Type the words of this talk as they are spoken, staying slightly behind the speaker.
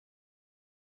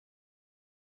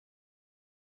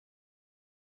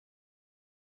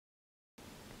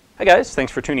Hi guys,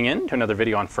 thanks for tuning in to another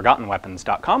video on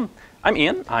ForgottenWeapons.com. I'm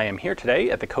Ian. I am here today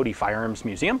at the Cody Firearms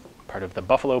Museum, part of the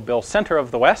Buffalo Bill Center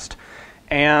of the West,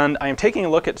 and I am taking a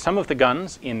look at some of the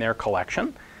guns in their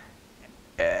collection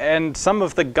and some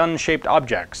of the gun-shaped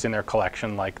objects in their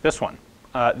collection, like this one.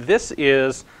 This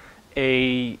is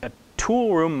a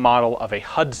tool room model of a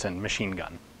Hudson machine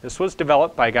gun. This was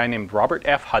developed by a guy named Robert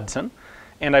F Hudson,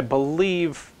 and I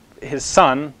believe his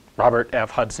son, Robert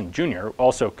F Hudson Jr.,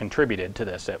 also contributed to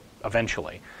this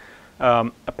eventually.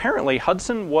 Apparently,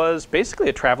 Hudson was basically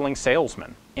a traveling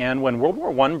salesman, and when World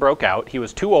War I broke out, he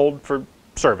was too old for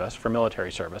service, for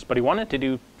military service, but he wanted to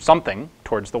do something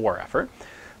towards the war effort,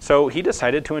 so he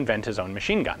decided to invent his own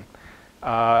machine gun.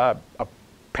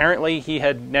 Apparently, he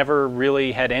had never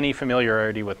really had any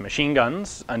familiarity with machine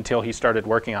guns until he started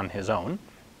working on his own.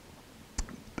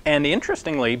 And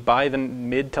interestingly, by the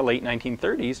mid to late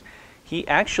 1930s, he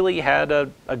actually had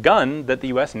a gun that the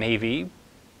U.S. Navy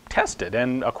tested,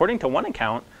 and according to one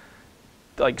account,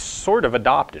 like sort of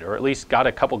adopted, or at least got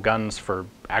a couple guns for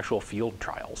actual field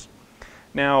trials.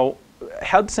 Now,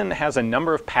 Hudson has a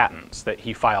number of patents that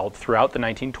he filed throughout the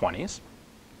 1920s,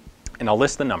 and I'll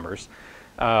list the numbers,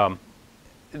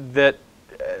 that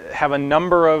have a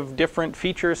number of different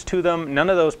features to them. None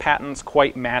of those patents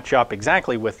quite match up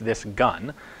exactly with this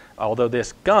gun, although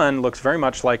this gun looks very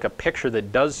much like a picture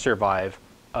that does survive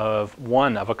of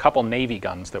one of a couple Navy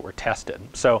guns that were tested.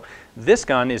 So this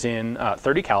gun is in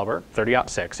 30 caliber,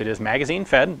 30-06. It is magazine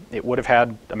fed. It would have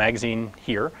had a magazine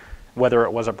here. Whether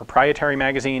it was a proprietary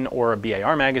magazine or a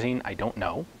BAR magazine, I don't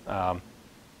know. And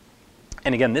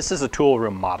again, this is a tool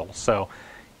room model, so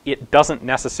it doesn't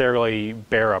necessarily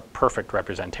bear a perfect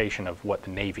representation of what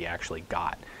the Navy actually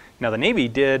got. Now, the Navy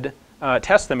did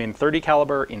test them in 30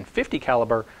 caliber, in 50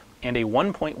 caliber, and a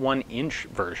 1.1 inch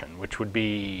version, which would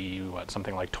be what,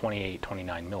 something like 28,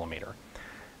 29 millimeter.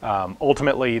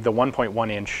 Ultimately, the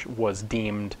 1.1 inch was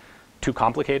deemed too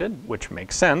complicated, which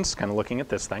makes sense, kind of looking at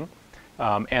this thing.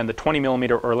 And the 20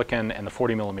 millimeter Oerlikon and the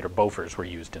 40 millimeter Bofors were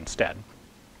used instead.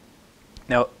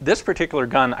 Now, this particular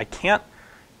gun, I can't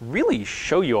really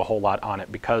show you a whole lot on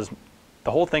it because the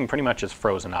whole thing pretty much is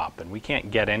frozen up and we can't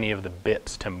get any of the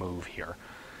bits to move here.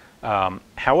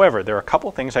 However, there are a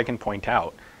couple things I can point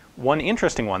out. One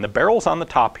interesting one, the barrel's on the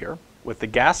top here with the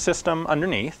gas system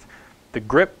underneath. The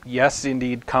grip, yes,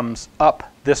 indeed, comes up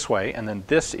this way, and then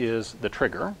this is the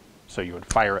trigger, so you would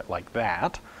fire it like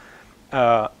that.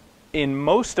 In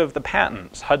most of the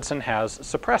patents, Hudson has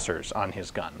suppressors on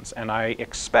his guns, and I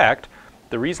expect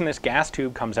the reason this gas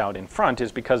tube comes out in front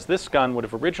is because this gun would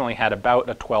have originally had about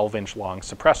a 12-inch long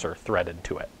suppressor threaded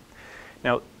to it.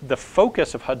 Now, the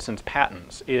focus of Hudson's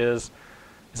patents is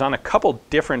on a couple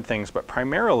different things, but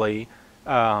primarily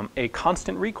a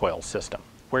constant recoil system,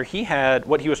 where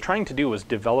what he was trying to do was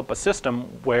develop a system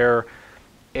where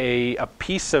a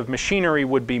piece of machinery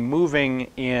would be moving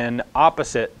in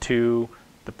opposite to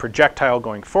the projectile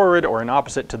going forward or in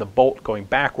opposite to the bolt going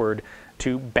backward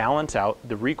to balance out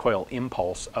the recoil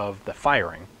impulse of the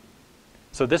firing.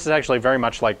 So this is actually very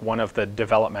much like one of the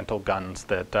developmental guns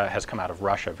that has come out of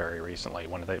Russia very recently,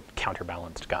 one of the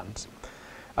counterbalanced guns.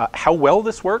 How well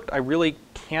this worked, I really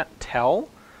can't tell.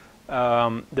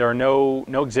 There are no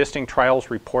existing trials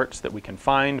reports that we can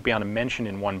find beyond a mention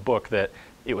in one book that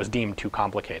it was deemed too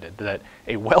complicated, that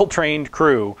a well-trained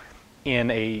crew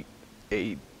in a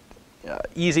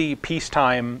easy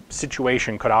peacetime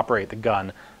situation could operate the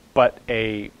gun, but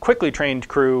a quickly trained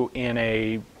crew in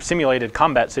a simulated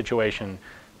combat situation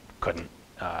couldn't.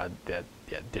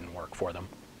 It didn't work for them.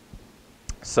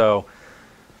 So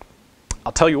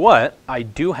I'll tell you what, I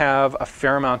do have a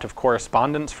fair amount of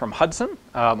correspondence from Hudson.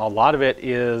 A lot of it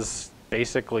is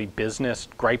basically business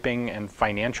griping and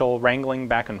financial wrangling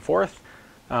back and forth,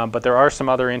 but there are some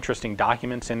other interesting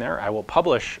documents in there. I will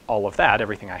publish all of that,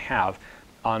 everything I have,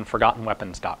 on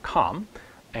ForgottenWeapons.com,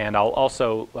 and I'll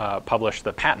also publish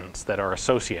the patents that are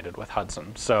associated with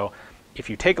Hudson. So if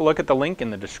you take a look at the link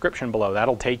in the description below,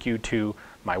 that'll take you to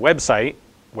my website,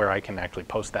 where I can actually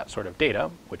post that sort of data,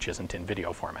 which isn't in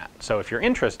video format. So if you're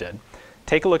interested,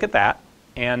 take a look at that,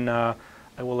 and I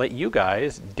will let you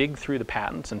guys dig through the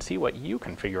patents and see what you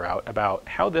can figure out about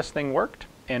how this thing worked,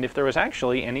 and if there was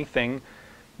actually anything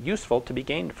useful to be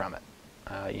gained from it.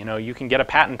 You know, you can get a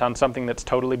patent on something that's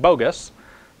totally bogus.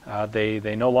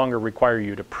 They no longer require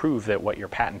you to prove that what you're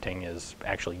patenting is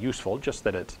actually useful, just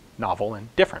that it's novel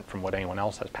and different from what anyone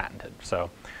else has patented. So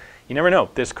you never know.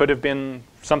 This could have been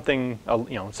something,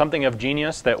 something of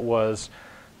genius that was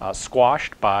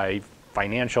squashed by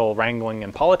financial wrangling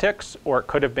and politics, or it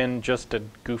could have been just a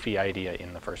goofy idea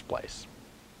in the first place.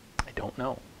 I don't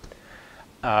know.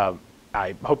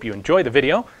 I hope you enjoy the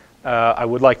video. I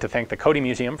would like to thank the Cody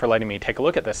Museum for letting me take a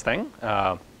look at this thing.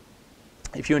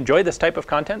 If you enjoy this type of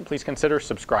content, please consider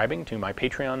subscribing to my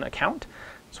Patreon account.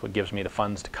 That's what gives me the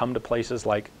funds to come to places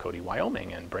like Cody,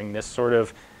 Wyoming, and bring this sort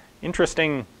of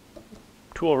interesting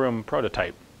tool room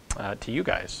prototype to you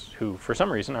guys, who for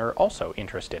some reason are also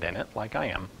interested in it, like I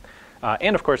am.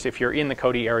 And of course, if you're in the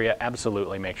Cody area,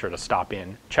 absolutely make sure to stop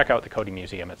in, check out the Cody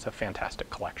Museum. It's a fantastic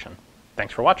collection.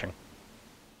 Thanks for watching.